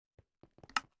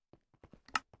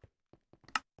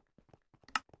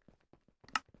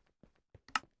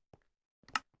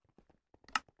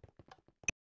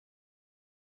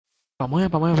Pamonha,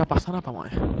 vai passando a pamonha.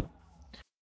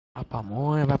 A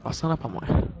pamonha, vai passando a pamonha.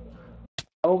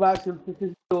 O vacilo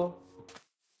precisou.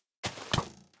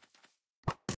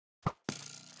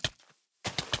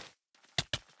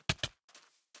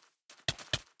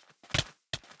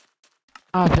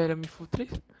 Ah, velho, eu me fui 3.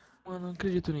 Mano, não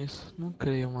acredito nisso. Não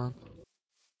creio, mano.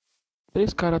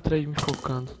 3 caras atrás me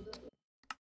focando.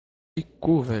 Que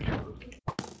cu, velho.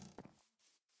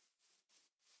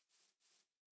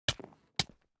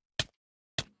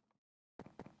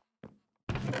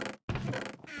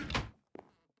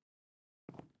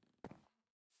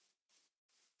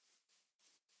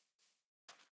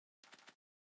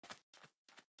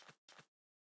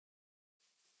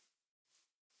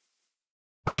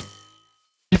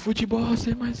 De futebol, eu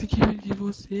sei mais que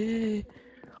você.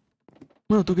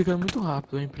 Mano, eu tô clicando muito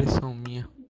rápido, é a impressão minha.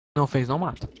 Não fez, não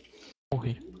mata.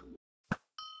 Morri.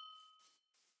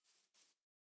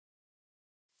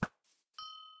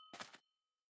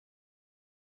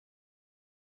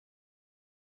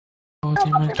 Ó,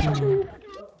 tem mais aqui, mano.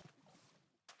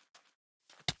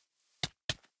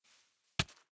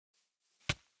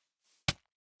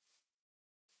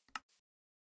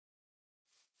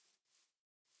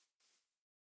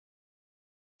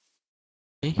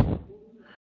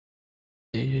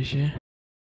 GG.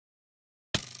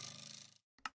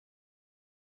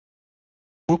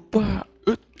 Opa!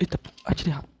 Eita,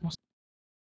 atirei rápido. Nossa.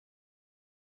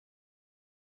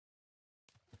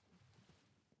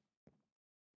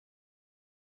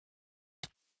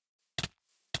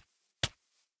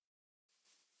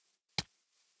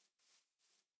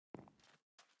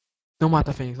 Não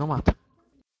mata, Fênix, não mata.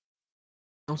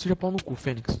 Não seja pau no cu,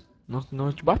 Fênix. Não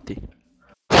eu te bater.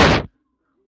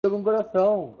 Tô com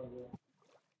coração.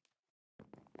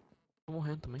 Tô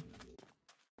morrendo também.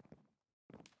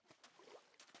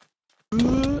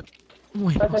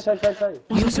 Morri. Sai.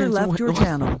 User left your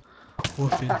channel. Boa,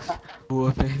 Fênix.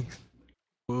 Boa, Fênix.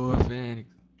 Boa,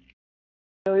 Fênix.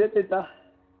 Eu ia tentar.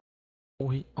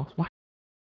 Morri. Nossa, morri.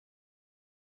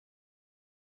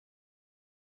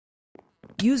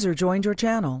 User joined your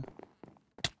channel.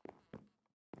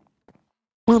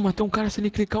 Mano, mas tem um cara se ele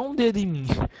clicar um dedo em mim.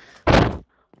 Sei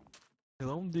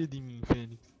lá, um dedo em mim,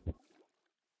 Fênix.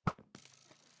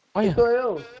 Olha. Sou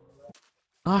eu.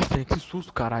 Ah, Fênix, que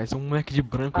susto, caralho. Esse é um moleque de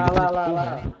branco. Ah, Ele tá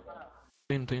lá.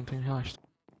 Tô indo, relaxa.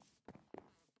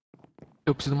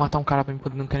 Eu preciso matar um cara pra mim,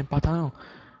 poder não quero empatar, não.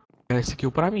 Quero esse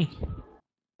kill pra mim.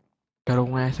 Quero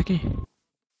ganhar esse aqui.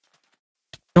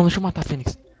 Não, deixa eu matar a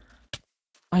Fênix.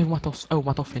 Ai, eu vou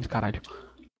matar o Fênix, caralho.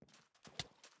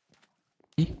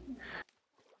 Ih.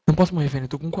 Não posso morrer,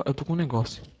 Fênix. Eu tô com um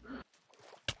negócio.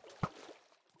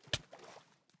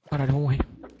 Caralho, eu vou morrer.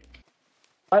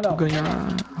 Vai não. Vou ganhar.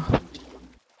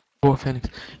 Boa, Fênix.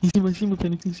 Em cima,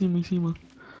 Fênix. Em cima.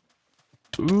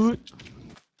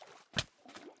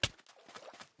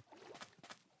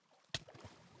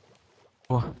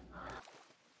 Boa.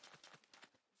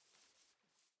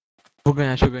 Vou ganhar,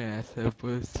 deixa eu ganhar essa.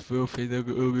 Se eu fiz, eu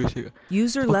chego.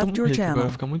 User left your Agora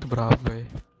channel. fica muito bravo, velho.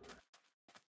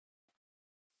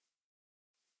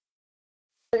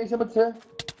 Em cima de você.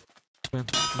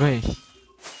 Ganhei.